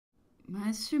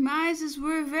My surmises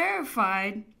were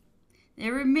verified.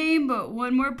 There remained but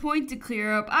one more point to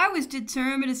clear up. I was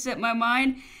determined to set my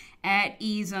mind at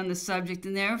ease on the subject,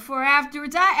 and therefore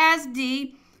afterwards I asked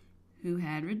D, who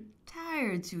had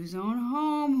retired to his own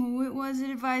home, who it was that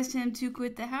advised him to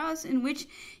quit the house in which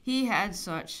he had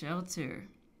sought shelter.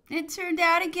 It turned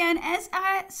out again, as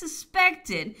I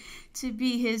suspected, to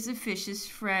be his officious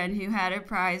friend who had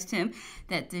apprised him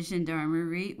that the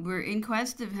gendarmerie were in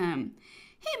quest of him.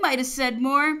 He might have said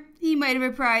more. He might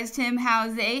have apprised him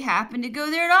how they happened to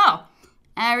go there at all.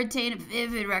 I retain a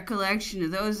vivid recollection of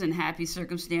those unhappy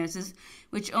circumstances,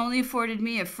 which only afforded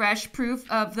me a fresh proof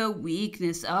of the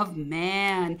weakness of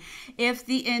man. If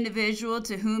the individual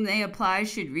to whom they apply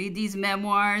should read these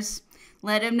memoirs,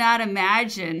 let him not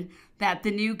imagine that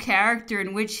the new character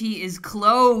in which he is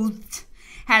clothed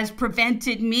has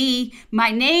prevented me, my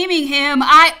naming him.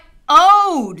 I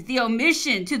owed the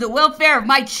omission to the welfare of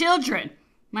my children.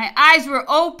 My eyes were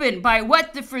opened by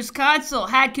what the First Consul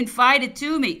had confided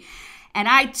to me, and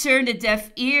I turned a deaf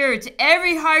ear to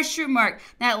every harsh remark.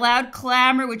 That loud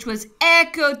clamor which was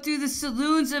echoed through the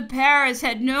saloons of Paris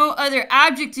had no other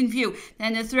object in view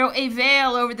than to throw a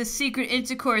veil over the secret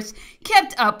intercourse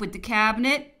kept up with the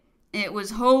cabinet. It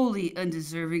was wholly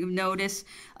undeserving of notice.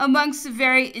 Amongst the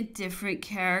very indifferent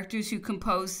characters who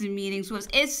composed the meetings was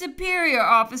a superior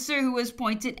officer who was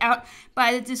pointed out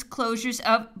by the disclosures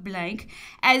of Blank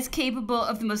as capable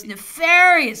of the most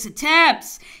nefarious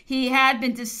attempts. He had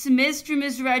been dismissed from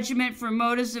his regiment for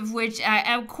motives of which I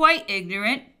am quite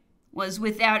ignorant, was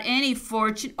without any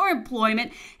fortune or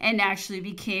employment, and naturally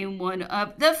became one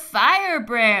of the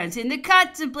firebrands in the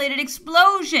contemplated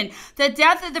explosion. The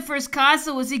death of the First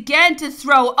Consul was again to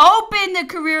throw open the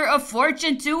career of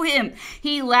fortune to him.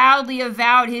 He loudly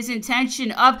avowed his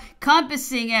intention of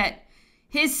compassing it.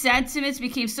 His sentiments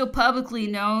became so publicly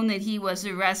known that he was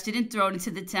arrested and thrown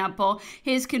into the Temple.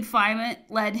 His confinement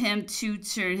led him to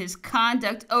turn his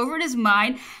conduct over in his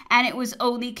mind, and it was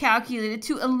only calculated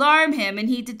to alarm him, and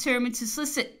he determined to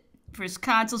solicit First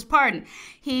Consul's pardon.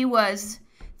 He was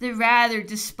the rather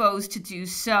disposed to do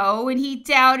so, and he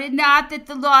doubted not that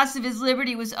the loss of his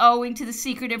liberty was owing to the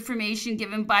secret information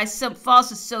given by some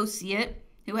false associate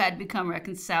who had become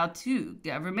reconciled to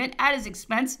government at his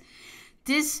expense.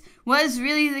 This was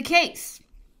really the case.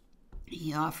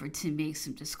 He offered to make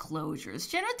some disclosures.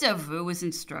 General Davout was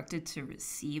instructed to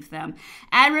receive them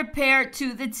and repair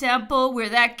to the Temple, where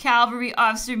that cavalry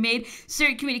officer made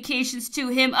certain communications to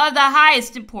him of the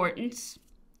highest importance.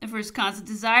 The First Consul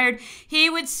desired he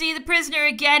would see the prisoner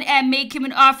again and make him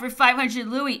an offer of 500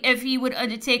 louis if he would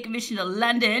undertake a mission to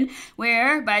London,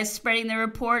 where, by spreading the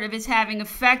report of his having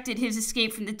effected his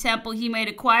escape from the Temple, he might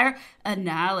acquire a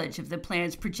knowledge of the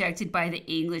plans projected by the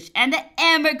English and the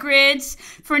emigrants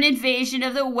for an invasion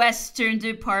of the Western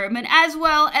Department, as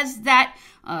well as that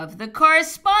of the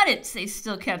correspondence they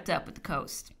still kept up with the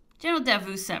coast. General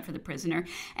Davout sent for the prisoner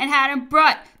and had him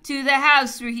brought to the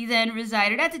house where he then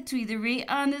resided at the Tuileries,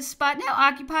 on the spot now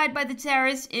occupied by the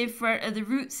terrace in front of the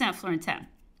Rue Saint-Florentin.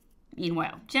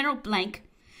 Meanwhile, General Blank,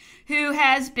 who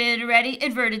has been already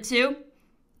adverted to,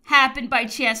 happened by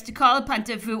chance to call upon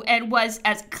Davout and was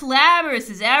as clamorous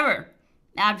as ever.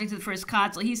 The object of the First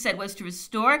Consul, he said, was to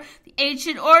restore the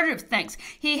ancient order of things.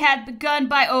 He had begun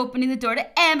by opening the door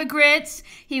to emigrants.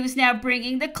 He was now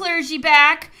bringing the clergy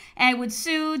back and would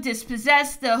soon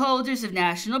dispossess the holders of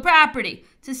national property.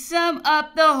 To sum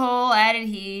up the whole, added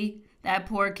he, that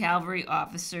poor cavalry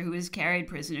officer who was carried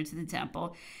prisoner to the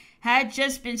Temple had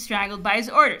just been strangled by his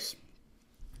orders.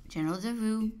 General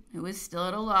Davout, who was still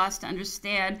at a loss to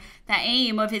understand the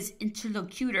aim of his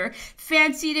interlocutor,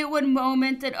 fancied at one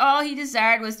moment that all he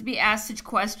desired was to be asked such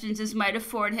questions as might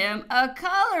afford him a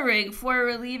coloring for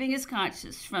relieving his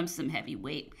conscience from some heavy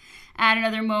weight. At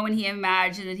another moment he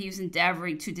imagined that he was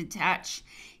endeavoring to detach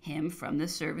him from the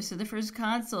service of the First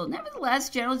Consul.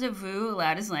 Nevertheless, General Davout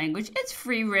allowed his language its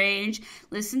free range,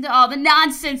 listened to all the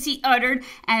nonsense he uttered,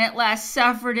 and at last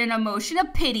suffered an emotion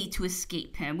of pity to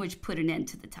escape him, which put an end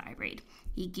to the tirade.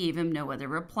 He gave him no other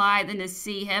reply than to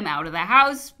see him out of the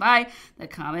house by the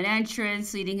common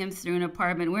entrance, leading him through an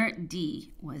apartment where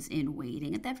D was in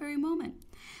waiting at that very moment.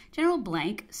 General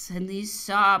Blank suddenly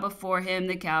saw before him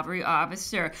the cavalry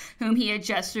officer whom he had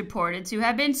just reported to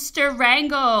have been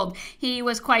strangled. He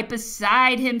was quite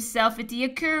beside himself at the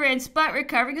occurrence, but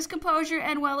recovering his composure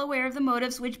and well aware of the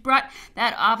motives which brought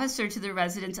that officer to the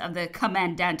residence of the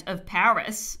commandant of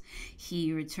Paris,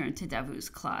 he returned to Davout's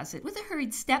closet with a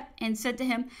hurried step and said to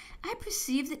him, "I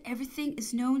perceive that everything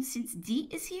is known since D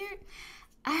is here.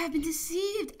 I have been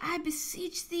deceived. I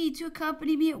beseech thee to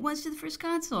accompany me at once to the First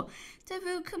Consul."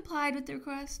 Davout complied with the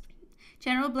request.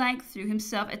 General Blank threw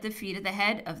himself at the feet of the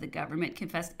head of the government,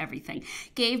 confessed everything,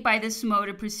 gave by this mode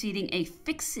of proceeding a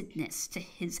fixedness to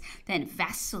his then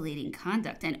vacillating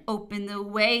conduct, and opened the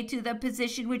way to the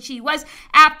position which he was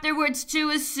afterwards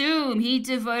to assume. He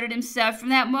devoted himself from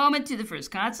that moment to the First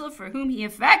Consul, for whom he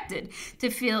affected to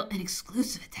feel an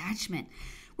exclusive attachment.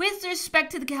 With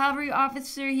respect to the cavalry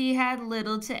officer, he had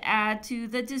little to add to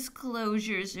the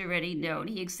disclosures already known.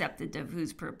 He accepted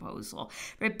Davout's proposal,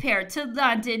 repaired to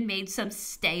London, made some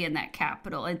stay in that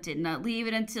capital, and did not leave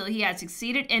it until he had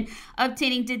succeeded in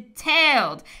obtaining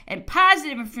detailed and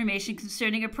positive information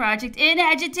concerning a project in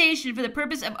agitation for the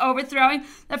purpose of overthrowing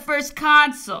the First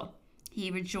Consul. He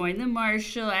rejoined the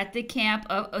marshal at the camp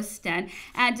of Ostend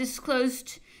and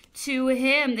disclosed to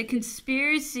him the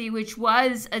conspiracy which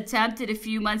was attempted a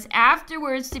few months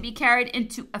afterwards to be carried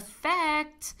into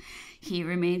effect. He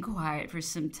remained quiet for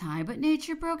some time, but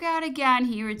nature broke out again.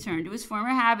 He returned to his former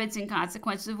habits, in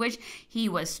consequence of which he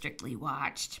was strictly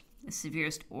watched. The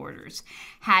severest orders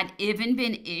had even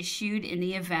been issued in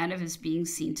the event of his being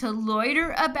seen to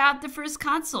loiter about the First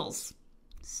Consuls.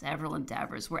 Several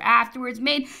endeavors were afterwards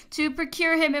made to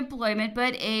procure him employment,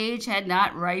 but age had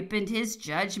not ripened his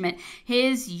judgment.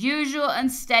 His usual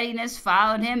unsteadiness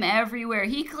followed him everywhere.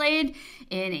 He claimed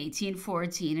in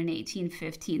 1814 and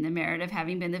 1815 the merit of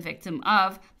having been the victim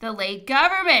of the late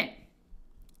government.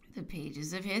 The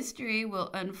pages of history will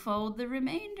unfold the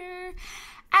remainder.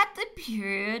 At the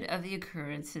period of the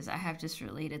occurrences I have just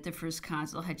related, the First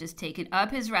Consul had just taken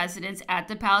up his residence at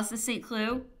the Palace of St.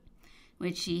 Cloud,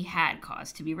 which he had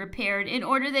caused to be repaired in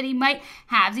order that he might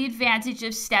have the advantage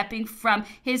of stepping from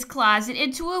his closet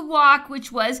into a walk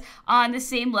which was on the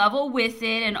same level with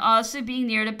it, and also being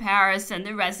near to Paris and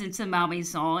the residence of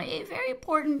Malmaison, a very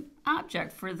important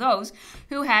object for those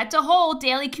who had to hold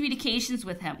daily communications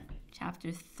with him.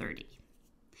 Chapter 30.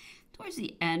 Towards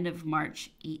the end of March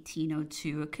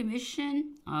 1802, a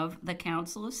commission of the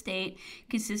Council of State,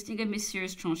 consisting of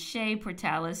Messieurs Tronchet,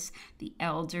 Portalis, the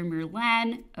elder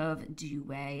Merlin of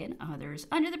Douai, and others,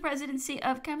 under the presidency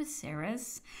of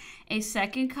Cambacérès, a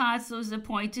second consul was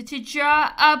appointed to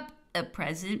draw up the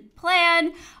present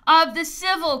plan of the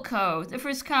civil code. The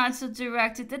First Consul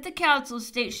directed that the Council of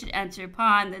State should enter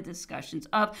upon the discussions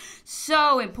of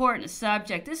so important a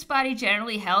subject. This body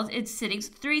generally held its sittings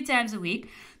 3 times a week.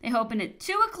 They opened at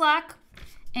 2 o'clock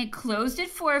and closed at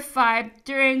 4 or 5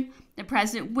 during the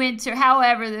present winter.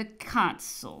 However, the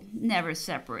consul never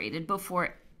separated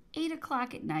before 8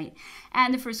 o'clock at night,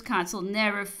 and the First Consul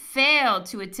never failed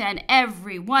to attend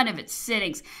every one of its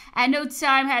sittings. At no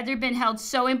time had there been held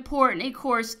so important a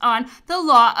course on the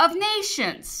law of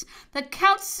nations. The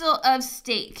Council of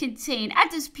State contained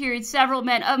at this period several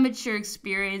men of mature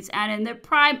experience and in the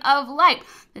prime of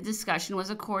life. The discussion was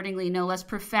accordingly no less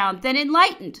profound than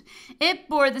enlightened. It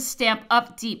bore the stamp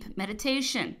of deep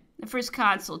meditation. The First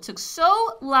Consul took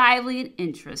so lively an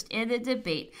interest in the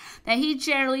debate that he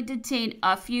generally detained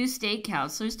a few state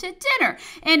councilors to dinner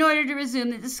in order to resume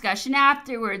the discussion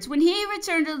afterwards. When he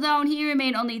returned alone, he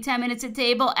remained only 10 minutes at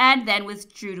table and then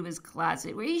withdrew to his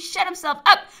closet, where he shut himself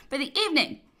up for the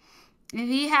evening. If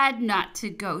he had not to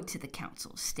go to the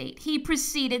Council of State, he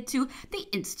proceeded to the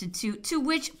Institute, to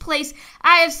which place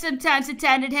I have sometimes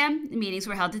attended him. The meetings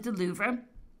were held at the Louvre.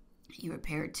 He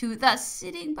repaired to the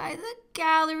sitting by the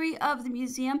gallery of the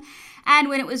museum, and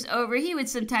when it was over, he would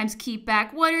sometimes keep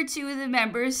back 1 or 2 of the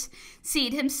members,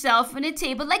 seat himself on a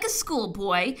table like a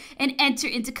schoolboy, and enter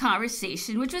into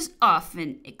conversation, which was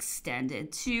often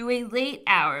extended to a late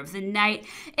hour of the night.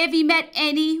 If he met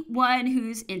any one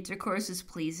whose intercourse was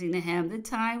pleasing to him, the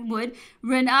time would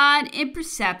run on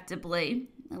imperceptibly.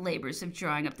 The labors of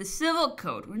drawing up the civil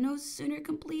code were no sooner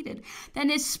completed than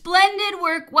his splendid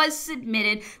work was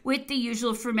submitted with the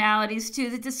usual formalities to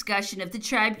the discussion of the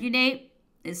tribunate.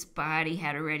 This body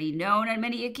had already known on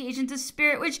many occasions a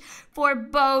spirit which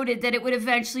foreboded that it would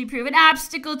eventually prove an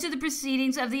obstacle to the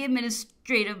proceedings of the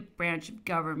administrative branch of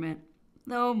government.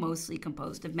 Though mostly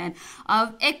composed of men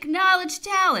of acknowledged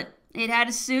talent, it had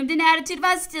assumed an attitude of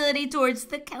hostility towards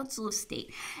the Council of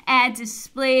State and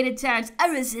displayed at times a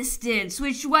resistance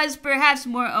which was perhaps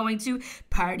more owing to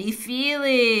party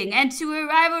feeling and to a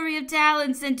rivalry of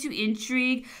talents than to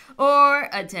intrigue or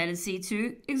a tendency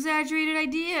to exaggerated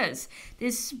ideas.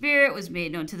 This spirit was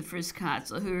made known to the First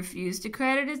Consul, who refused to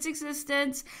credit its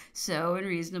existence. So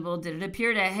unreasonable did it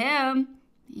appear to him.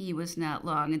 He was not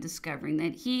long in discovering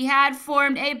that he had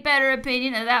formed a better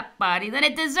opinion of that body than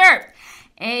it deserved.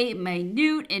 A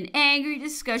minute and angry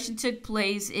discussion took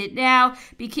place. It now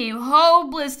became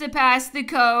hopeless to pass the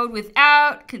code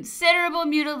without considerable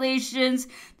mutilations.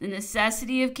 The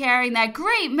necessity of carrying that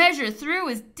great measure through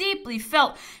was deeply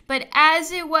felt, but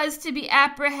as it was to be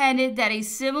apprehended that a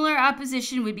similar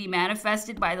opposition would be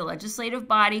manifested by the legislative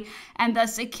body, and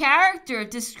thus a character of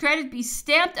discredit be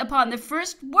stamped upon the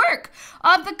first work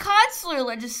of the consular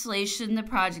legislation, the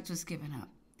project was given up.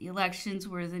 The elections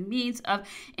were the means of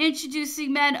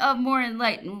introducing men of more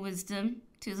enlightened wisdom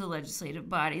to the legislative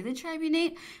body. The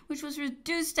tribunate, which was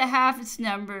reduced to half its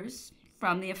numbers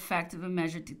from the effect of a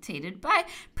measure dictated by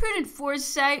prudent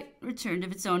foresight, returned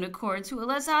of its own accord to a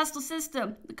less hostile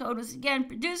system. The code was again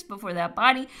produced before that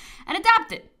body and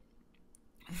adopted.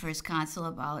 The first consul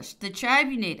abolished the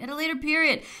tribunate at a later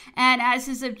period, and as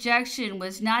his objection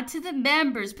was not to the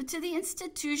members but to the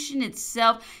institution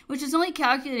itself, which was only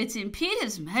calculated to impede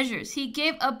his measures, he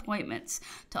gave appointments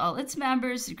to all its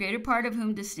members, the greater part of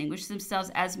whom distinguished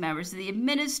themselves as members of the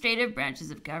administrative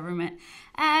branches of government,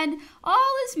 and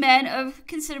all as men of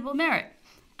considerable merit.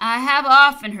 I have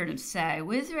often heard him say,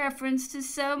 with reference to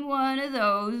some one of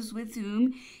those with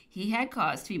whom he had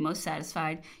cause to be most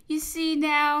satisfied, "You see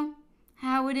now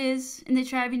how it is in the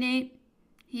tribunate.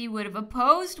 He would have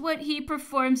opposed what he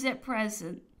performs at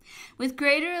present with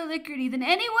greater alacrity than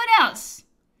anyone else.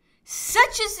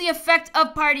 Such is the effect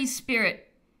of party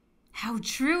spirit. How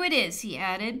true it is," he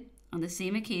added, on the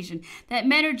same occasion, "that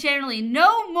men are generally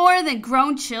no more than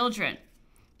grown children."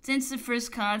 Since the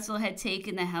first consul had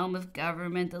taken the helm of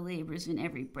government, the labors in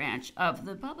every branch of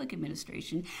the public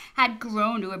administration had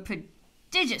grown to a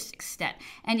prodigious extent,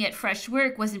 and yet fresh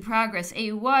work was in progress.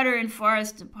 A water and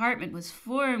forest department was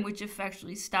formed, which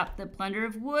effectually stopped the plunder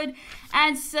of wood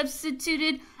and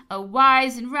substituted a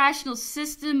wise and rational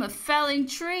system of felling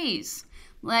trees.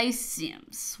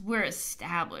 Lyceums were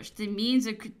established. The means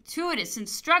of gratuitous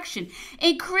instruction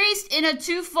increased in a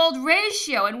twofold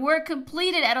ratio and were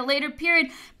completed at a later period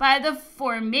by the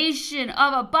formation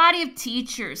of a body of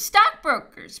teachers.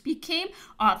 Stockbrokers became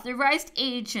authorized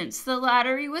agents. The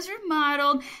lottery was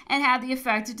remodeled and had the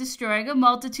effect of destroying a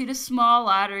multitude of small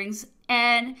lotteries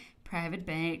and private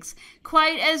banks,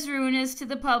 quite as ruinous to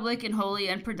the public and wholly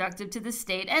unproductive to the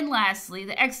state. And lastly,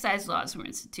 the excise laws were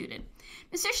instituted.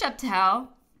 Mr. Chaptal,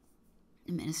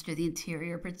 the Minister of the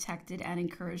Interior, protected and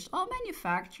encouraged all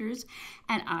manufacturers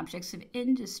and objects of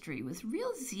industry with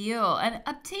real zeal and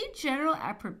obtained general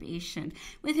approbation.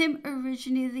 With him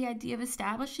originated the idea of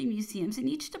establishing museums in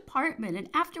each department and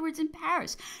afterwards in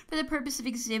Paris for the purpose of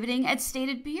exhibiting at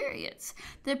stated periods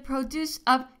the produce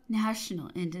of national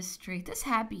industry. This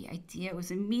happy idea was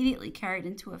immediately carried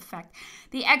into effect.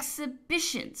 The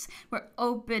exhibitions were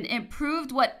opened and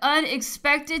proved what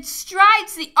unexpected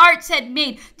strides the arts had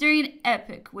made during an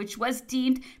epoch which was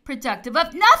deemed productive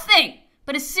of nothing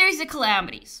but a series of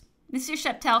calamities. Monsieur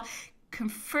Chaptal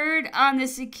conferred on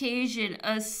this occasion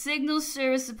a signal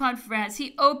service upon France.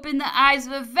 He opened the eyes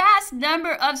of a vast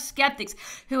number of skeptics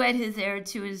who had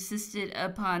hitherto insisted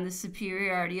upon the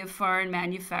superiority of foreign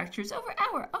manufactures over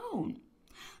our own.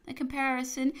 The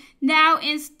comparison now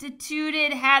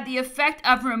instituted had the effect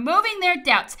of removing their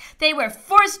doubts. They were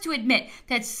forced to admit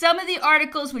that some of the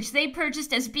articles which they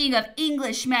purchased as being of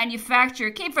English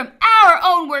manufacture came from our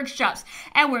own workshops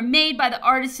and were made by the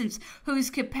artisans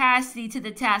whose capacity to the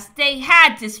task they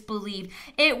had disbelieved.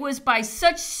 It was by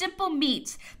such simple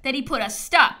means that he put a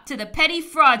stop to the petty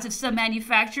frauds of some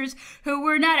manufacturers who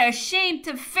were not ashamed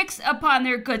to fix upon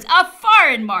their goods a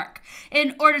foreign mark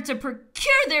in order to procure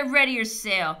their readier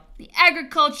sale. The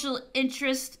agricultural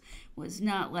interest was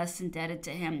not less indebted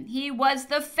to him. He was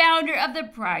the founder of the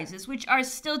prizes which are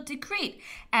still decreed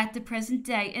at the present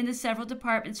day in the several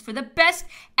departments for the best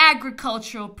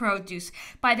agricultural produce.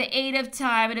 By the aid of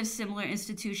time and of similar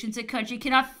institutions, a country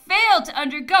cannot fail to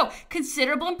undergo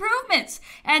considerable improvements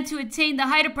and to attain the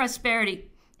height of prosperity.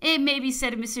 It may be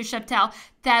said of M. Chaptal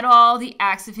that all the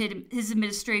acts of his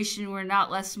administration were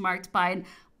not less marked by an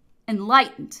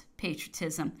enlightened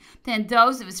patriotism than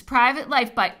those of his private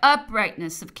life by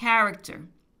uprightness of character.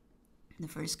 The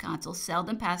first consul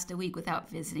seldom passed a week without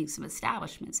visiting some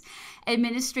establishments.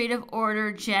 Administrative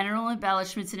order, general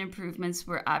embellishments, and improvements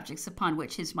were objects upon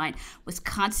which his mind was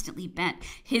constantly bent.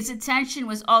 His attention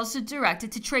was also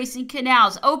directed to tracing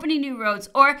canals, opening new roads,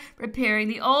 or repairing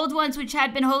the old ones which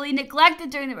had been wholly neglected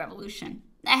during the Revolution.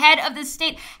 The head of the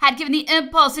state had given the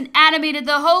impulse and animated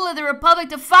the whole of the republic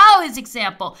to follow his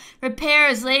example.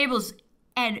 Repairs, labels,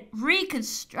 and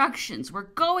reconstructions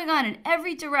were going on in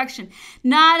every direction,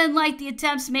 not unlike the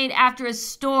attempts made after a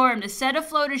storm to set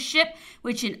afloat a ship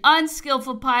which an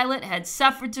unskillful pilot had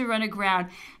suffered to run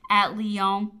aground. At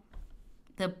Lyon,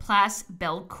 the Place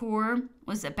Bellecour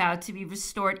was about to be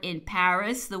restored in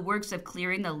Paris, the works of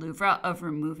clearing the Louvre, of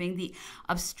removing the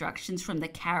obstructions from the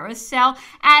carousel,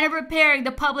 and of repairing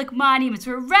the public monuments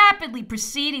were rapidly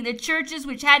proceeding. The churches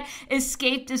which had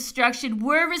escaped destruction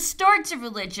were restored to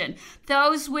religion.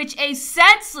 Those which a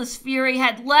senseless fury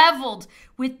had leveled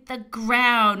with the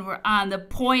ground were on the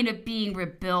point of being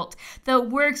rebuilt. The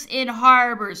works in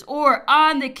harbors or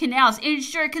on the canals, in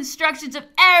short, constructions of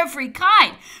every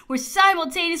kind, were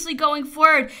simultaneously going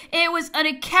forward. It was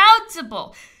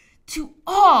unaccountable to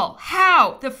all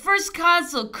how the first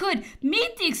consul could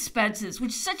meet the expenses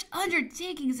which such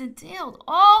undertakings entailed.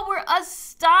 All were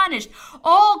astonished.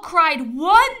 All cried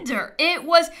wonder. It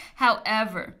was,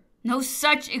 however, no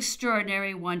such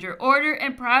extraordinary wonder. Order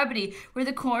and probity were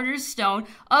the cornerstone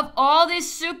of all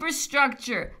this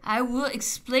superstructure. I will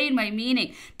explain my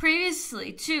meaning.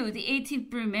 Previously to the 18th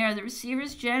Brumaire, the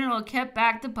receivers general kept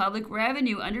back the public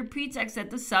revenue under pretext that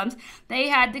the sums they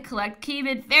had to collect came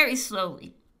in very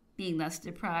slowly. Being thus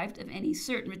deprived of any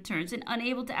certain returns and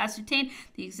unable to ascertain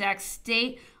the exact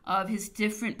state of his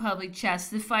different public chests,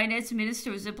 the finance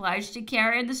minister was obliged to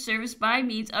carry on the service by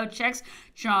means of checks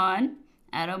drawn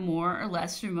at a more or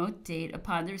less remote date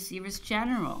upon the receivers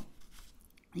general.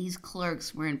 These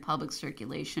clerks were in public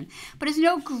circulation, but as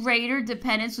no greater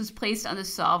dependence was placed on the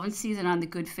solvency than on the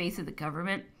good faith of the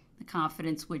government, the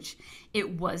confidence which it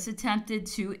was attempted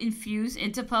to infuse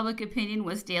into public opinion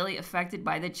was daily affected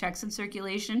by the checks in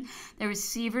circulation. The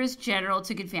receivers general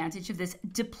took advantage of this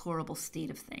deplorable state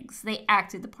of things. They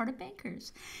acted the part of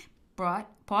bankers, bought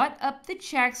up the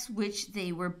checks which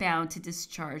they were bound to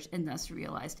discharge, and thus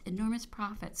realized enormous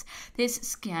profits. This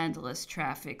scandalous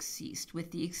traffic ceased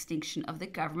with the extinction of the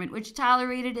government which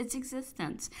tolerated its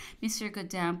existence. M.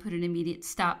 Gaudin put an immediate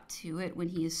stop to it when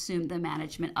he assumed the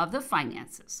management of the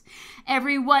finances.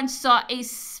 Everyone saw a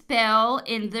spell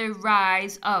in the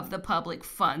rise of the public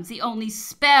funds. The only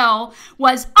spell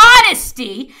was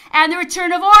honesty and the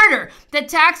return of order. The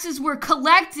taxes were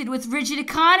collected with rigid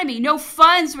economy. No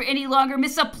funds were any longer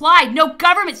misapplied. No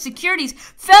government securities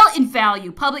fell in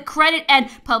value. Public credit and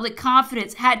public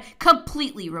confidence had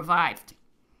completely revived.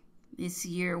 This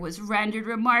year was rendered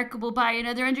remarkable by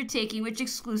another undertaking which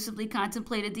exclusively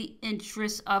contemplated the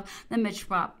interests of the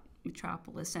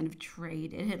metropolis and of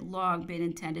trade. It had long been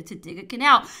intended to dig a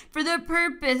canal for the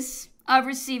purpose of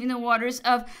receiving the waters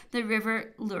of the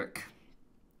river Lurk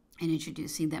and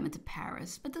introducing them into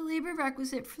Paris. But the labor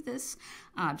requisite for this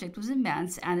object was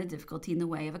immense, and the difficulty in the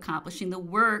way of accomplishing the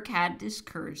work had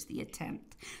discouraged the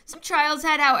attempt. Some trials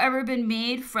had, however, been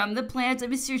made from the plans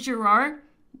of M. Girard,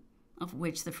 of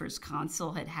which the first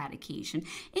consul had had occasion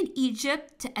in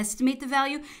Egypt to estimate the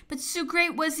value, but so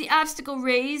great was the obstacle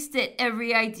raised that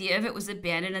every idea of it was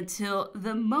abandoned until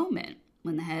the moment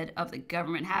when the head of the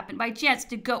government happened by chance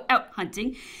to go out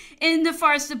hunting in the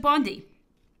forest of Bondy.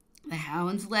 The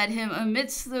hounds led him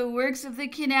amidst the works of the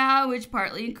canal, which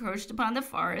partly encroached upon the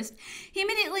forest. He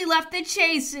immediately left the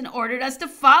chase and ordered us to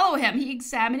follow him. He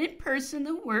examined in person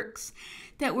the works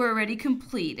that were already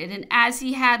completed, and as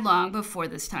he had long before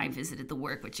this time visited the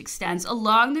work which extends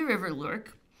along the river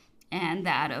Lurk, and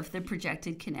that of the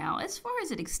projected canal as far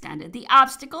as it extended, the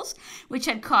obstacles which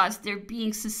had caused their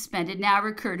being suspended now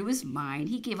recurred to his mind.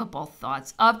 He gave up all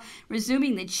thoughts of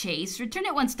resuming the chase, returned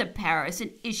at once to Paris,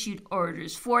 and issued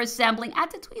orders for assembling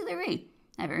at the Tuileries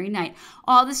that very night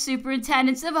all the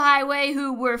superintendents of highway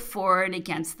who were for and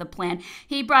against the plan.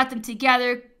 He brought them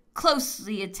together,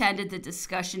 closely attended the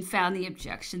discussion, found the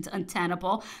objections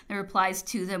untenable, the replies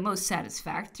to them most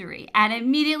satisfactory, and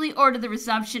immediately ordered the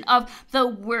resumption of the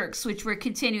works, which were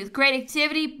continued with great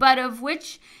activity, but of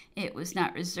which it was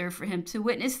not reserved for him to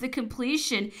witness the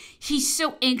completion he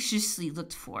so anxiously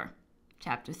looked for.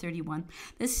 Chapter 31.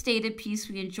 The state of peace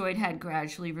we enjoyed had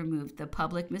gradually removed the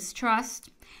public mistrust.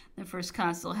 The first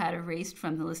consul had erased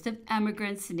from the list of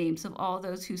emigrants the names of all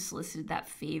those who solicited that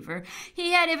favor.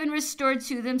 He had even restored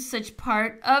to them such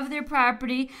part of their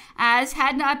property as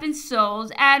had not been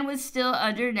sold and was still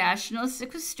under national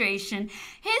sequestration.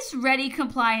 His ready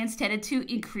compliance tended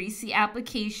to increase the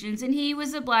applications, and he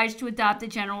was obliged to adopt a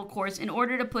general course in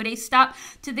order to put a stop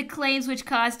to the claims which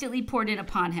constantly poured in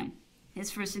upon him. His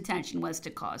first intention was to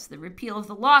cause the repeal of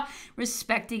the law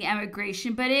respecting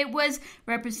emigration, but it was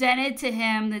represented to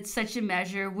him that such a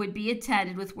measure would be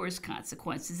attended with worse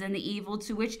consequences than the evil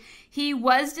to which he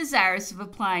was desirous of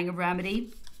applying a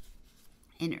remedy.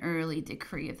 An early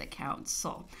decree of the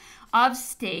council of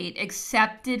state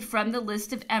accepted from the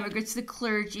list of emigrants the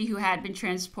clergy who had been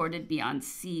transported beyond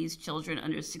seas, children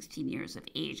under 16 years of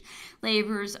age,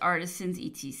 laborers, artisans,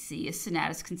 etc. A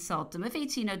senatus consultum of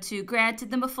 1802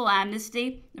 granted them a full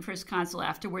amnesty. The first consul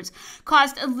afterwards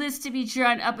caused a list to be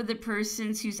drawn up of the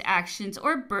persons whose actions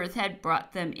or birth had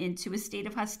brought them into a state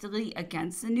of hostility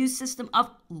against the new system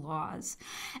of laws,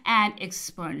 and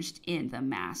expunged in the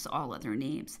mass all other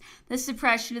names. The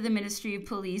suppression of the Ministry of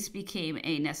Police became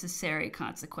a necessary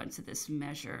consequence of this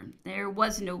measure. There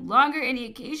was no longer any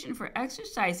occasion for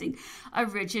exercising a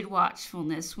rigid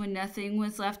watchfulness when nothing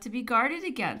was left to be guarded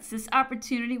against. This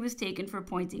opportunity was taken for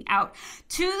pointing out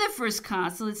to the first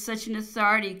consul that such an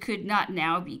authority could not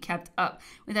now be kept up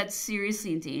without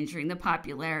seriously endangering the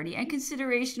popularity and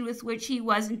consideration with which he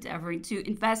was endeavoring to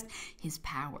invest his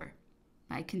power.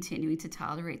 By continuing to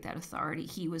tolerate that authority,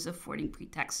 he was affording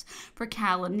pretexts for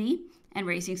calumny and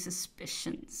raising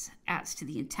suspicions as to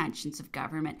the intentions of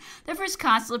government. The first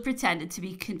consul pretended to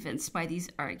be convinced by these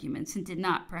arguments and did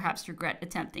not perhaps regret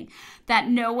attempting that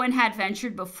no one had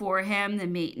ventured before him the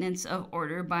maintenance of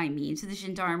order by means of the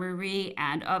gendarmerie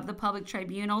and of the public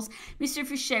tribunals. Mr.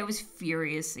 Fouché was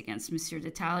furious against M. de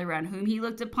Talleyrand, whom he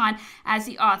looked upon as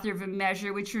the author of a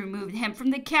measure which removed him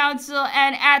from the council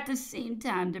and at the same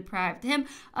time deprived him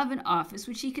of an office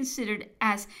which he considered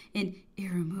as an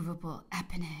irremovable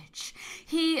appanage.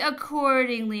 He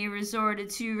accordingly resorted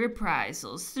to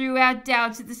reprisals, threw out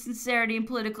doubts of the sincerity and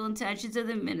political intentions of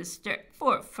the Minister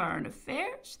for Foreign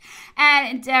Affairs, and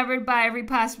endeavored by every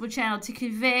possible channel to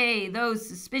convey those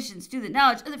suspicions to the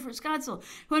knowledge of the first consul,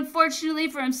 who unfortunately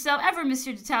for himself and for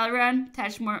M. de Talleyrand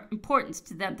attached more importance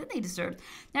to them than they deserved.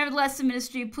 Nevertheless, the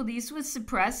Ministry of Police was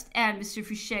suppressed, and M.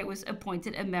 Fouché was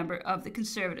appointed a member of the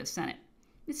Conservative Senate.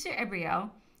 M. Abriel,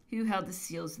 who held the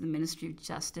seals of the Ministry of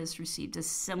Justice, received a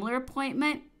similar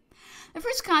appointment. The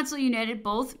first consul united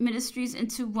both ministries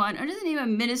into one under the name of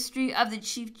Ministry of the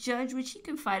Chief Judge, which he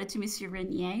confided to M.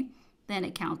 Regnier, then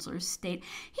a councillor of state.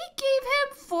 He gave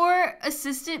him for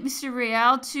assistant M.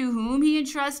 Real, to whom he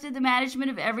entrusted the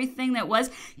management of everything that was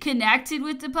connected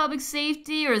with the public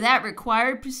safety or that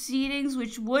required proceedings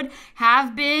which would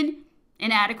have been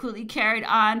inadequately carried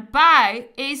on by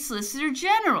a solicitor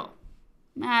general.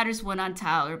 Matters went on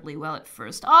tolerably well at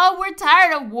first. All were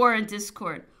tired of war and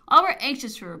discord. All were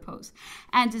anxious for repose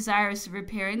and desirous of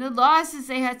repairing the losses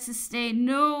they had sustained.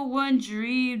 No one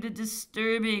dreamed of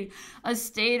disturbing a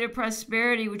state of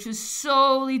prosperity which was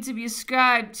solely to be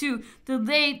ascribed to the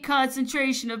late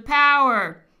concentration of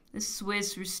power. The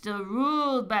Swiss were still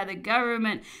ruled by the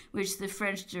government which the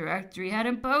French Directory had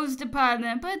imposed upon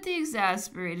them, but the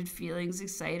exasperated feelings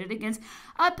excited against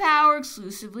a power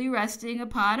exclusively resting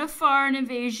upon a foreign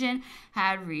invasion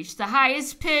had reached the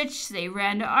highest pitch. They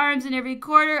ran to arms in every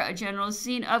quarter. A general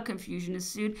scene of confusion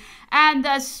ensued, and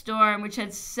the storm which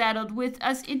had settled with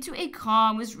us into a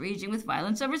calm was raging with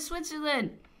violence over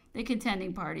Switzerland. The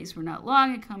contending parties were not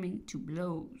long in coming to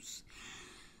blows.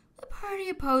 The party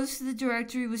opposed to the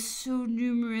Directory was so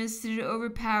numerous that it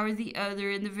overpowered the other.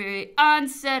 In the very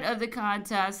onset of the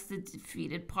contest, the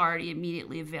defeated party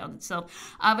immediately availed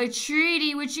itself of a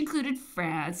treaty which included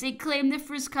France. It claimed the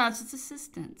first consul's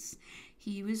assistance.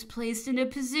 He was placed in a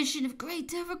position of great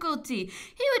difficulty.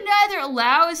 He would neither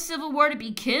allow a civil war to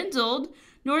be kindled,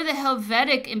 nor the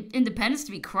Helvetic independence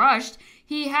to be crushed.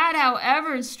 He had,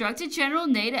 however, instructed General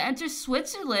Ney to enter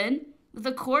Switzerland with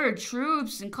a corps of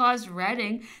troops and caused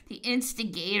Reding, the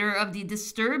instigator of the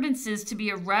disturbances, to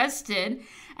be arrested,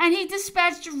 and he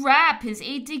dispatched Rapp, his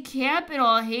aide-de-camp, in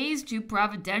all haste, who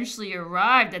providentially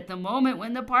arrived at the moment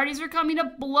when the parties were coming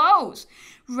to blows.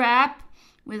 Rapp,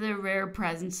 with a rare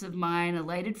presence of mind,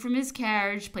 alighted from his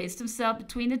carriage, placed himself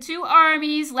between the two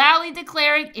armies, loudly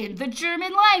declaring in the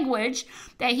German language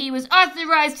that he was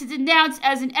authorized to denounce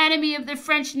as an enemy of the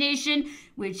French nation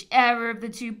whichever of the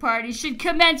two parties should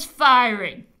commence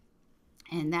firing,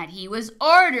 and that he was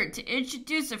ordered to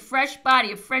introduce a fresh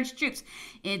body of French troops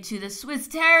into the Swiss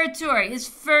territory. His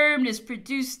firmness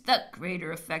produced the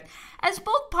greater effect, as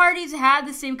both parties had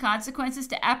the same consequences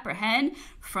to apprehend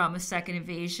from a second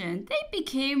invasion. They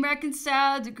became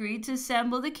reconciled, agreed to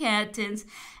assemble the cantons,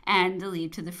 and to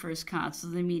leave to the first consul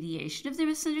the mediation of their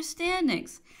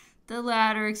misunderstandings. The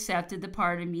latter accepted the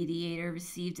part of mediator,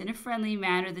 received in a friendly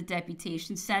manner the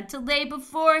deputation sent to lay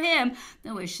before him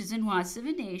the wishes and wants of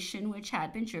a nation which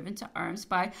had been driven to arms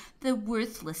by the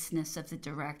worthlessness of the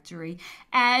Directory,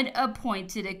 and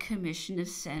appointed a commission of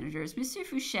senators, M.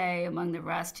 Fouché among the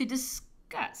rest, to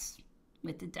discuss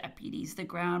with the deputies. The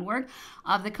groundwork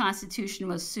of the Constitution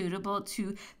was suitable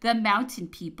to the mountain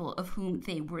people of whom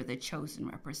they were the chosen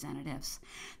representatives.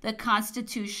 The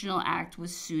Constitutional Act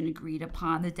was soon agreed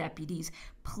upon. The deputies,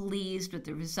 pleased with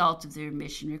the result of their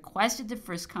mission, requested the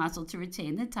First Consul to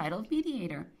retain the title of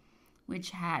mediator,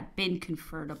 which had been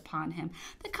conferred upon him.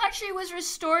 The country was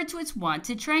restored to its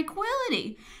wonted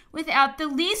tranquility, without the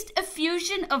least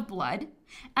effusion of blood,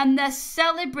 and the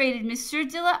celebrated Monsieur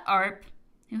de la Harpe,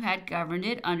 who had governed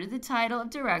it under the title of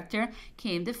director,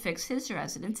 came to fix his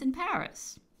residence in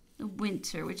Paris. The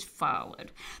winter which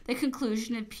followed the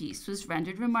conclusion of peace was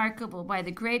rendered remarkable by the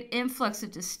great influx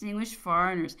of distinguished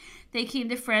foreigners. They came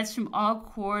to France from all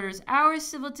quarters. Our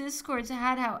civil discords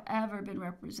had, however, been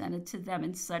represented to them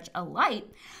in such a light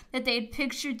that they had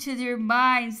pictured to their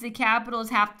minds the capital as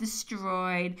half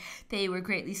destroyed. They were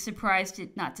greatly surprised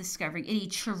at not discovering any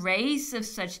trace of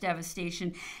such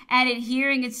devastation, and at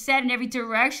hearing it said in every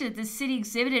direction that the city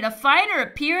exhibited a finer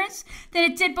appearance than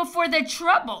it did before the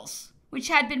troubles, which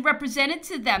had been represented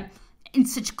to them in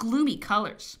such gloomy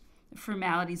colors. The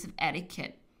formalities of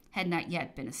etiquette had not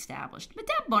yet been established.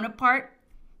 Madame Bonaparte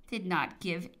did not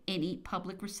give any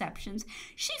public receptions.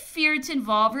 She feared to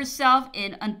involve herself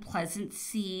in unpleasant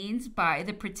scenes by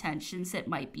the pretensions that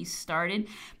might be started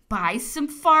by some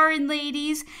foreign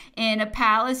ladies in a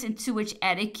palace into which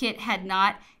etiquette had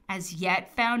not as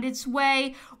yet found its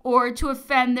way, or to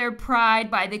offend their pride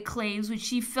by the claims which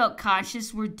she felt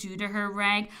conscious were due to her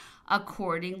rank.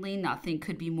 Accordingly, nothing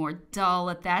could be more dull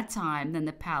at that time than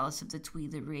the palace of the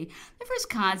Tuileries. The First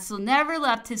Consul never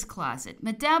left his closet.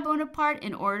 Madame Bonaparte,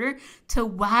 in order to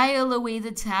while away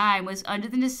the time, was under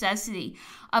the necessity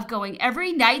of going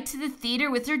every night to the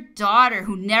theater with her daughter,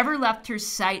 who never left her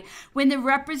sight. When the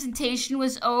representation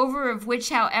was over, of which,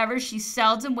 however, she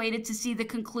seldom waited to see the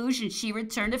conclusion, she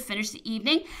returned to finish the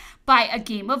evening by a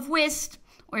game of whist,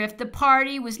 or if the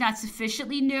party was not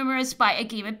sufficiently numerous, by a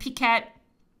game of piquet,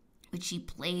 which she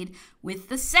played with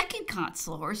the second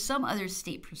consul or some other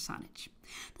state personage.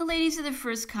 The ladies of the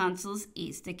First Consul's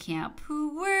aides-de-camp,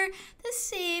 who were the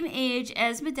same age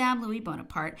as Madame Louis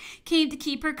Bonaparte, came to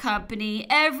keep her company.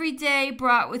 Every day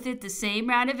brought with it the same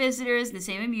round of visitors and the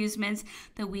same amusements.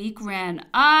 The week ran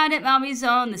on at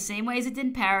Malmaison the same way as it did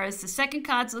in Paris. The Second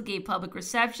Consul gave public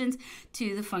receptions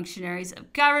to the functionaries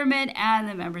of government and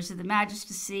the members of the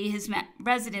magistracy. His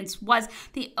residence was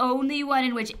the only one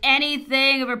in which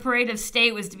anything of a parade of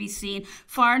state was to be seen.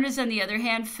 Foreigners, on the other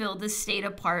hand, filled the state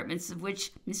apartments, of which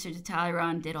Mr. de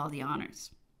Talleyrand did all the honors.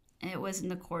 It was in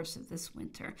the course of this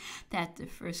winter that the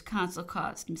First Consul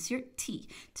caused Monsieur T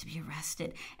to be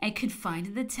arrested and confined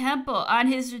in the Temple. On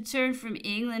his return from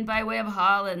England by way of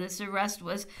Holland, this arrest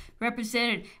was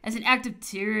represented as an act of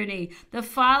tyranny. The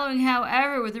following,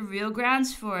 however, were the real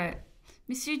grounds for it.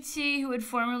 Monsieur T, who had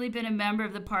formerly been a member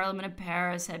of the Parliament of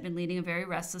Paris, had been leading a very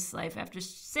restless life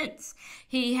since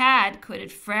he had quitted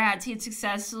France. He had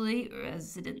successfully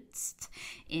residenced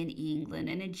in England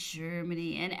and in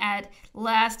Germany, and at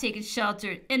last taken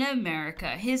shelter in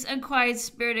America. His unquiet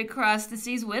spirit had crossed the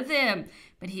seas with him,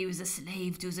 but he was a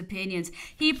slave to his opinions.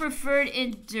 He preferred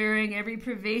enduring every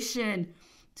privation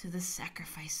to the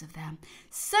sacrifice of them.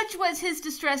 Such was his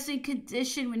distressing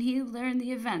condition when he learned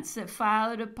the events that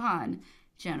followed upon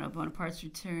General Bonaparte's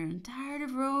return. Tired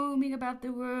of roaming about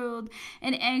the world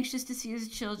and anxious to see his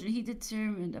children, he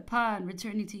determined, upon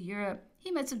returning to Europe,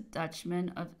 he met some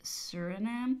Dutchmen of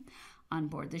Suriname on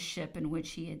board the ship in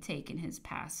which he had taken his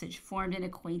passage, formed an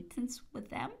acquaintance with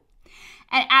them,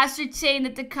 and ascertained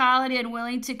that the colony,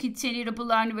 unwilling to continue to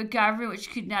belong to a government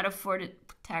which could not afford it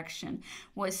protection,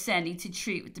 was sending to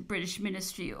treat with the British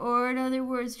ministry, or in other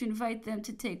words, to invite them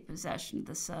to take possession of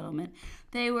the settlement.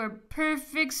 They were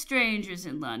perfect strangers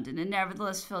in London, and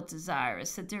nevertheless felt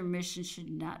desirous that their mission should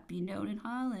not be known in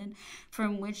Holland,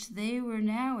 from which they were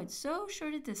now at so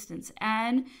short a distance,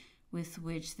 and with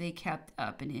which they kept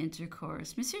up an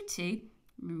intercourse. Monsieur T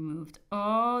removed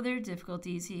all their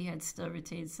difficulties. He had still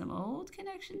retained some old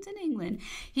connections in England.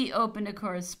 He opened a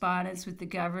correspondence with the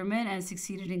government and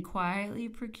succeeded in quietly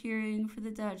procuring for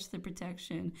the Dutch the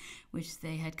protection which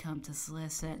they had come to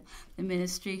solicit. The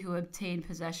ministry, who obtained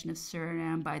possession of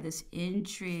Suriname by this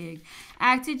intrigue,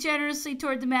 acted generously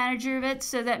toward the manager of it,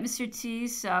 so that Monsieur T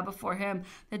saw before him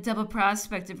the double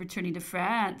prospect of returning to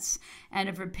France and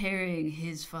of repairing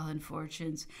his fallen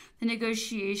fortunes. The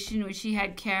negotiation which he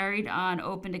had carried on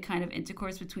opened a kind of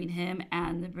intercourse between him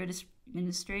and the British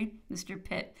ministry. Mr.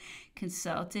 Pitt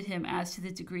consulted him as to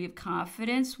the degree of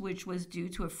confidence which was due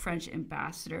to a French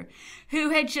ambassador, who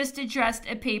had just addressed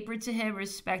a paper to him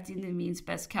respecting the means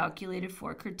best calculated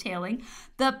for curtailing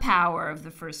the power of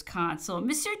the First Consul.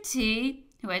 Mr. T,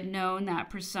 who had known that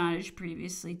personage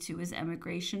previously to his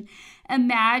emigration,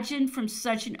 imagined from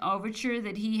such an overture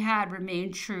that he had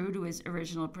remained true to his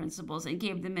original principles and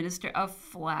gave the minister a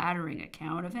flattering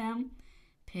account of him.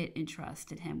 Pitt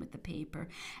entrusted him with the paper,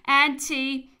 and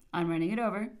T, on running it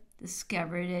over,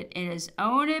 discovered it in his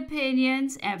own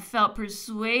opinions and felt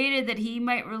persuaded that he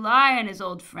might rely on his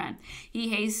old friend. He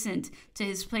hastened to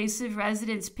his place of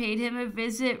residence, paid him a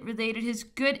visit, related his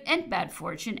good and bad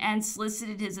fortune, and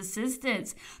solicited his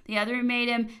assistance. The other made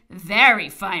him very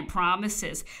fine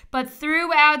promises, but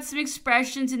threw out some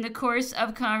expressions in the course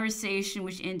of conversation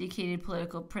which indicated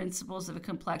political principles of a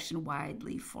complexion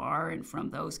widely foreign from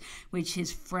those which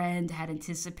his friend had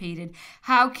anticipated.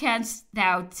 "How canst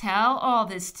thou tell all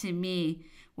this to me?"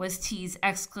 was T.'s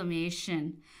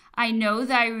exclamation. "I know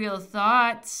thy real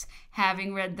thoughts.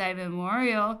 Having read thy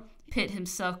memorial," Pitt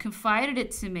himself confided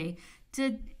it to me.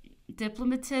 The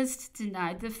diplomatist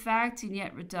denied the fact and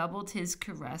yet redoubled his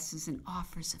caresses and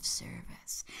offers of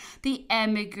service. The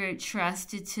emigrant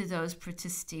trusted to those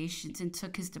protestations and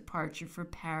took his departure for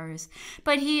Paris.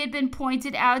 But he had been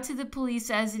pointed out to the police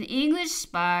as an English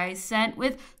spy sent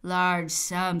with large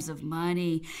sums of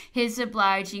money. His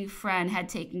obliging friend had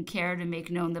taken care to make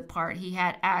known the part he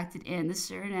had acted in the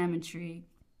Suriname intrigue.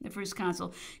 The first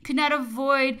consul could not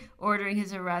avoid ordering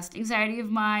his arrest. Anxiety of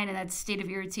mind and that state of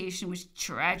irritation which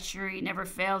treachery never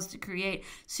fails to create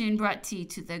soon brought T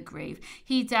to the grave.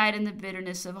 He died in the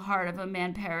bitterness of heart of a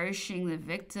man perishing, the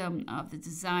victim of the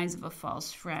designs of a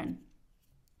false friend.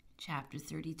 Chapter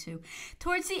 32.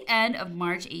 Towards the end of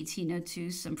March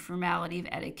 1802, some formality of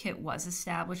etiquette was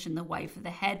established, and the wife of the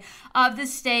head of the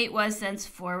state was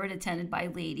thenceforward attended by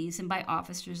ladies and by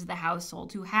officers of the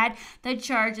household who had the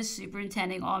charge of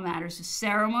superintending all matters of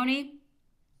ceremony.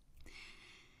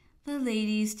 The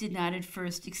ladies did not at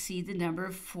first exceed the number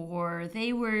of 4.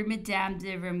 They were Madame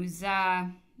de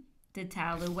Remusat, de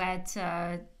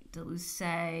Talouette, de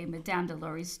Lucé, Madame de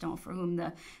Lauriston, for whom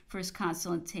the first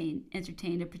consul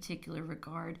entertained a particular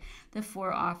regard. The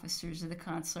 4 officers of the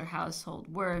consular household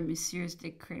were Messieurs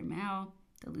de Crémel,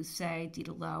 de Lucé,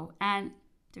 Didelot, and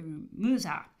de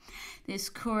Remusat. This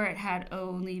court had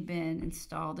only been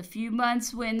installed a few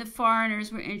months when the foreigners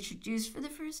were introduced for the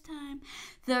first time.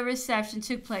 The reception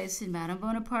took place in Madame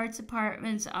Bonaparte's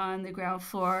apartments on the ground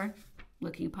floor,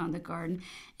 looking upon the garden.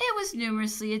 It was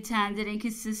numerously attended and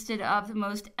consisted of the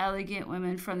most elegant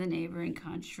women from the neighboring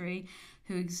country,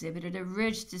 who exhibited a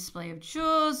rich display of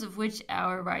jewels of which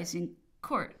our rising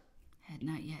court had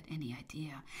not yet any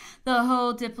idea. The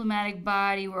whole diplomatic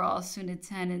body were also in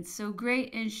attendance. So great,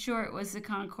 in short, was the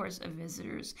concourse of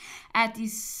visitors at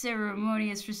these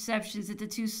ceremonious receptions that the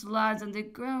 2 salons on the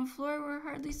ground floor were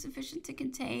hardly sufficient to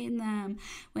contain them.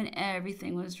 When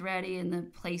everything was ready and the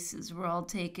places were all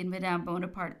taken, Madame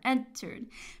Bonaparte entered,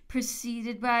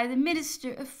 preceded by the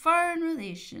Minister of Foreign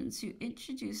Relations, who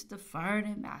introduced the foreign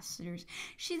ambassadors.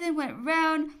 She then went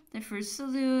round the first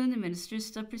saloon, the minister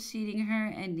still preceding her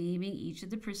and naming each of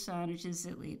the personages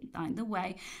that lined the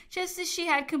way. Just as she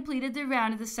had completed the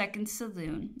round of the second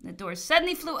saloon, the door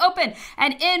suddenly flew open,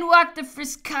 and in walked the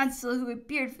first consul, who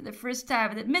appeared for the first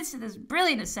time in the midst of this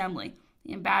brilliant assembly.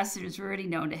 The ambassadors were already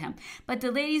known to him, but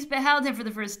the ladies beheld him for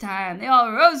the first time. They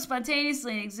all rose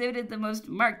spontaneously and exhibited the most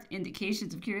marked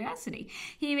indications of curiosity.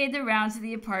 He made the rounds of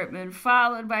the apartment,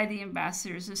 followed by the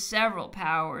ambassadors of several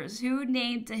powers, who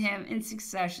named to him in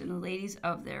succession the ladies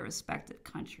of their respective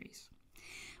countries.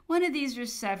 One of these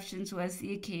receptions was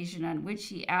the occasion on which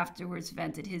he afterwards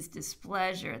vented his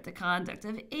displeasure at the conduct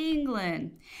of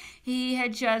England. He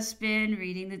had just been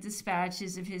reading the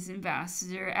dispatches of his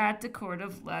ambassador at the court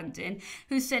of London,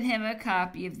 who sent him a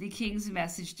copy of the king's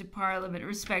message to Parliament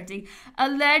respecting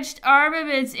alleged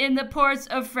armaments in the ports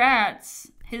of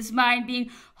France. His mind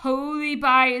being wholly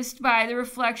biased by the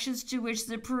reflections to which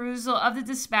the perusal of the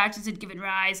dispatches had given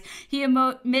rise, he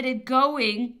omitted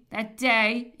going that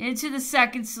day into the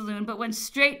second saloon, but went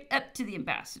straight up to the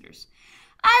ambassadors.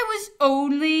 I was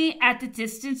only at the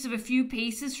distance of a few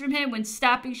paces from him when,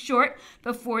 stopping short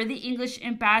before the English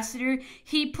ambassador,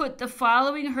 he put the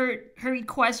following hurried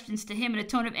questions to him in a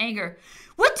tone of anger.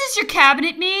 "What does your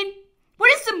cabinet mean?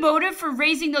 What is the motive for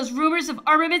raising those rumors of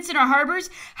armaments in our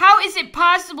harbors? How is it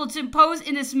possible to impose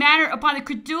in this manner upon the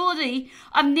credulity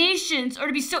of nations, or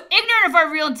to be so ignorant of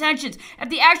our real intentions? If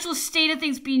the actual state of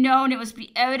things be known, it must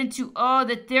be evident to all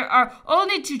that there are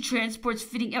only 2 transports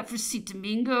fitting out for St.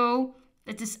 Domingo,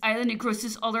 that this island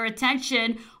engrosses all our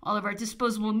attention, all of our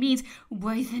disposable means.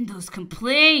 Why then those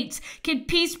complaints? Can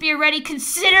peace be already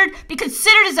considered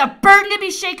as a burden to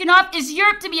be shaken off? Is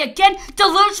Europe to be again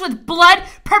deluged with blood,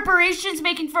 preparations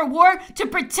making for war, to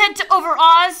pretend to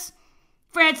overawe us?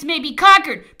 France may be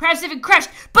conquered, perhaps even crushed,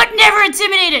 but never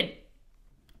intimidated.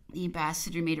 The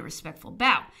ambassador made a respectful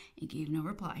bow and gave no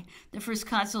reply. The first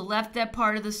consul left that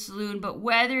part of the saloon, but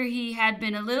whether he had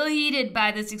been a little heated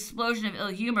by this explosion of ill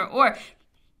humor or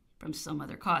from some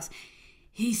other cause,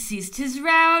 he ceased his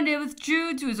round and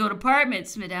withdrew to his own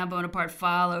apartments. Madame Bonaparte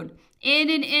followed. In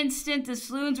an instant, the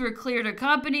saloons were cleared of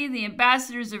company. The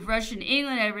ambassadors of Russia and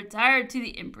England had retired to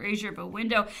the embrasure of a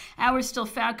window and were still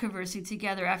found conversing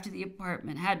together after the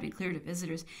apartment had been cleared of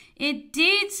visitors.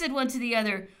 Indeed, said one to the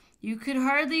other, you could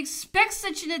hardly expect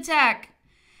such an attack.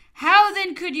 How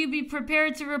then could you be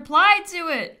prepared to reply to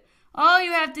it? All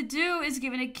you have to do is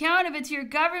give an account of it to your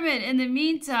government. In the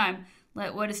meantime,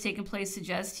 let what has taken place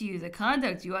suggest to you the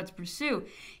conduct you ought to pursue.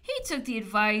 He took the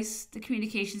advice. The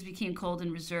communications became cold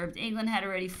and reserved. England had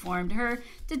already formed her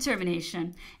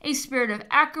determination. A spirit of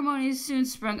acrimony soon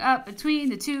sprung up between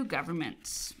the two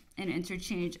governments. An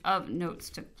interchange of notes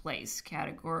took place.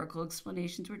 Categorical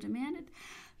explanations were demanded.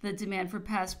 The demand for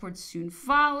passports soon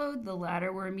followed. The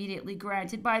latter were immediately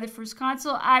granted by the first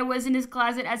consul. I was in his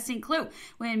closet at St. Cloud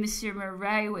when Monsieur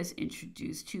Marais was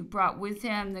introduced, who brought with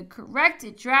him the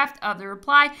corrected draft of the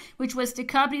reply, which was to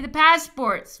accompany the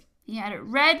passports. He had it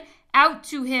read out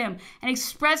to him and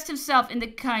expressed himself in the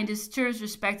kindest terms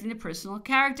respecting the personal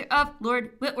character of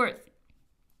Lord Whitworth,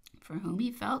 for whom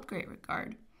he felt great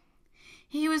regard.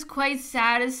 He was quite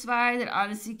satisfied that on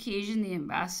this occasion the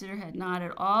ambassador had not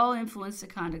at all influenced the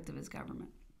conduct of his government.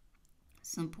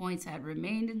 Some points had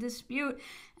remained in dispute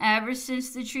ever since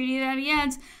the Treaty of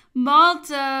Amiens.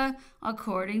 Malta,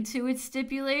 according to its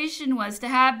stipulation, was to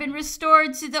have been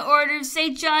restored to the order of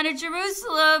St. John of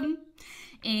Jerusalem.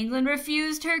 England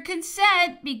refused her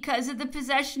consent because of the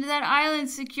possession of that island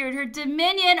secured her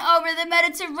dominion over the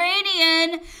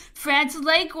Mediterranean. France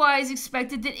likewise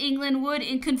expected that England would,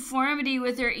 in conformity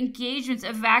with her engagements,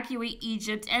 evacuate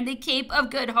Egypt and the Cape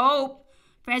of Good Hope.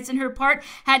 France, on her part,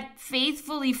 had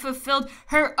faithfully fulfilled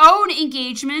her own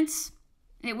engagements.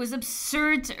 It was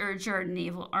absurd to urge our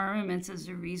naval armaments as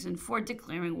a reason for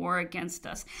declaring war against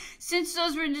us, since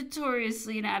those were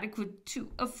notoriously inadequate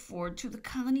to afford to the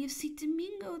colony of St.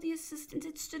 Domingo the assistance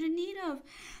it stood in need of.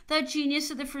 The genius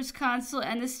of the first consul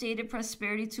and the state of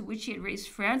prosperity to which he had raised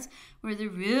France were the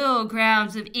real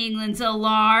grounds of England's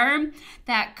alarm.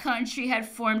 That country had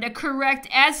formed a correct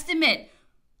estimate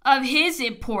of his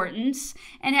importance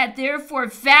and had therefore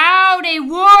vowed a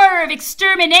war of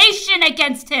extermination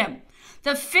against him.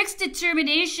 The fixed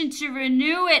determination to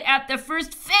renew it at the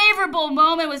first favorable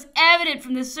moment was evident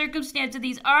from the circumstance of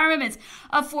these armaments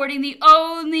affording the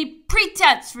only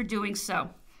pretense for doing so.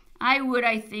 I would,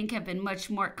 I think, have been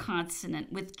much more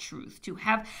consonant with truth to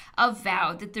have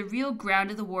avowed that the real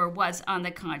ground of the war was, on the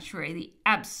contrary, the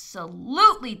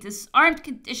absolutely disarmed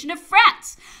condition of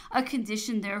France, a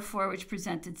condition, therefore, which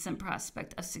presented some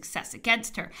prospect of success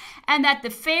against her, and that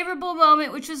the favorable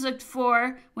moment which was looked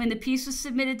for when the peace was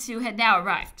submitted to had now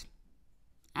arrived.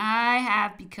 I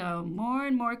have become more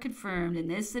and more confirmed in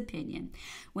this opinion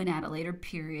when at a later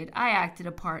period I acted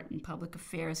a part in public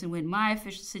affairs and when my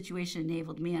official situation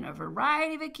enabled me on a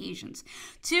variety of occasions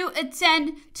to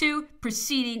attend to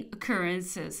preceding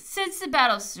occurrences. Since the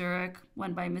Battle of Zurich,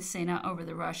 won by Massena over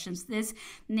the Russians, this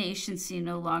nation seemed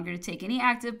no longer to take any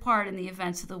active part in the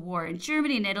events of the war in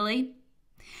Germany and Italy,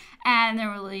 and the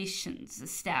relations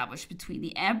established between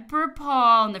the Emperor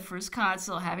Paul and the first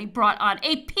consul having brought on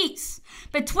a peace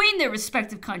between their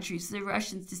respective countries, the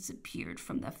Russians disappeared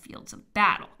from the fields of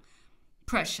battle.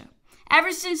 Prussia,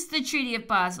 ever since the Treaty of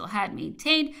Basel, had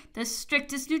maintained the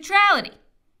strictest neutrality.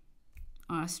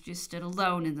 Austria stood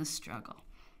alone in the struggle.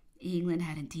 England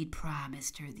had indeed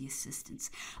promised her the assistance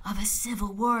of a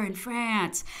civil war in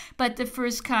France, but the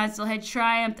first consul had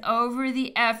triumphed over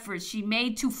the efforts she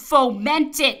made to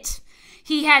foment it.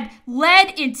 He had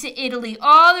led into Italy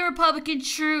all the Republican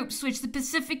troops which the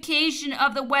pacification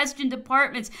of the western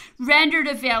departments rendered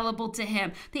available to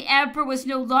him. The emperor was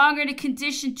no longer in a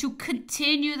condition to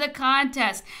continue the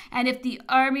contest, and if the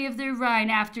army of the Rhine,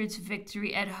 after its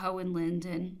victory at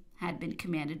Hohenlinden, had been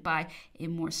commanded by a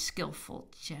more skillful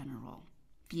general,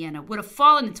 Vienna would have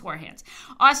fallen into our hands.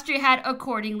 Austria had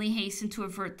accordingly hastened to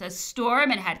avert the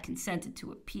storm and had consented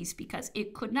to a peace because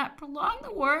it could not prolong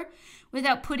the war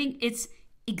without putting its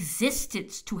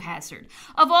existence to hazard.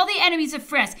 Of all the enemies of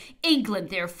France, England,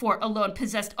 therefore, alone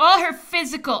possessed all her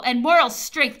physical and moral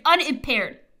strength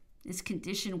unimpaired. This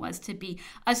condition was to be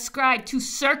ascribed to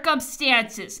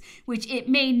circumstances which it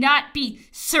may not be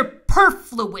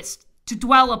superfluous to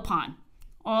dwell upon.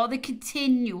 All the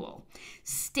continual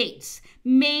states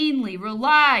mainly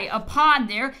rely upon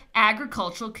their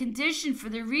agricultural condition for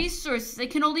the resources. They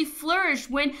can only flourish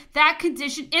when that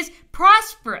condition is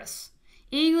prosperous.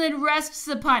 England rests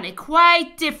upon a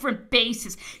quite different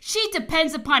basis. She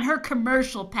depends upon her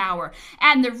commercial power,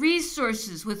 and the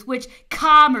resources with which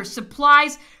commerce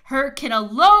supplies her can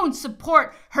alone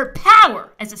support her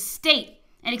power as a state.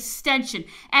 An extension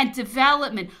and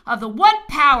development of the one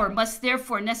power must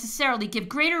therefore necessarily give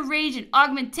greater range and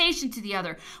augmentation to the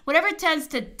other. Whatever tends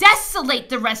to desolate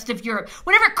the rest of Europe,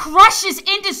 whatever crushes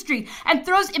industry and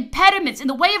throws impediments in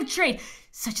the way of trade,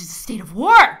 such as a state of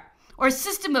war or a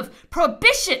system of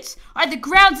prohibitions, are the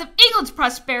grounds of England's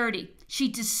prosperity. She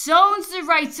disowns the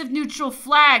rights of neutral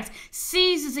flags,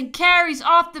 seizes and carries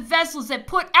off the vessels that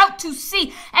put out to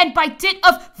sea, and by dint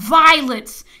of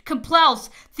violence compels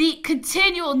the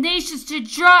continual nations to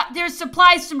draw their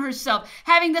supplies from herself.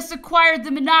 Having thus acquired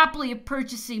the monopoly of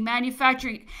purchasing,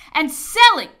 manufacturing, and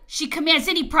selling, she commands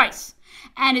any price,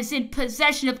 and is in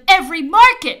possession of every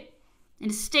market.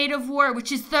 In a state of war,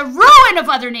 which is the ruin of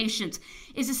other nations,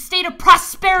 is a state of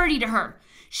prosperity to her.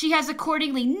 She has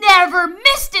accordingly never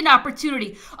missed an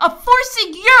opportunity of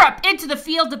forcing Europe into the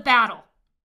field of battle.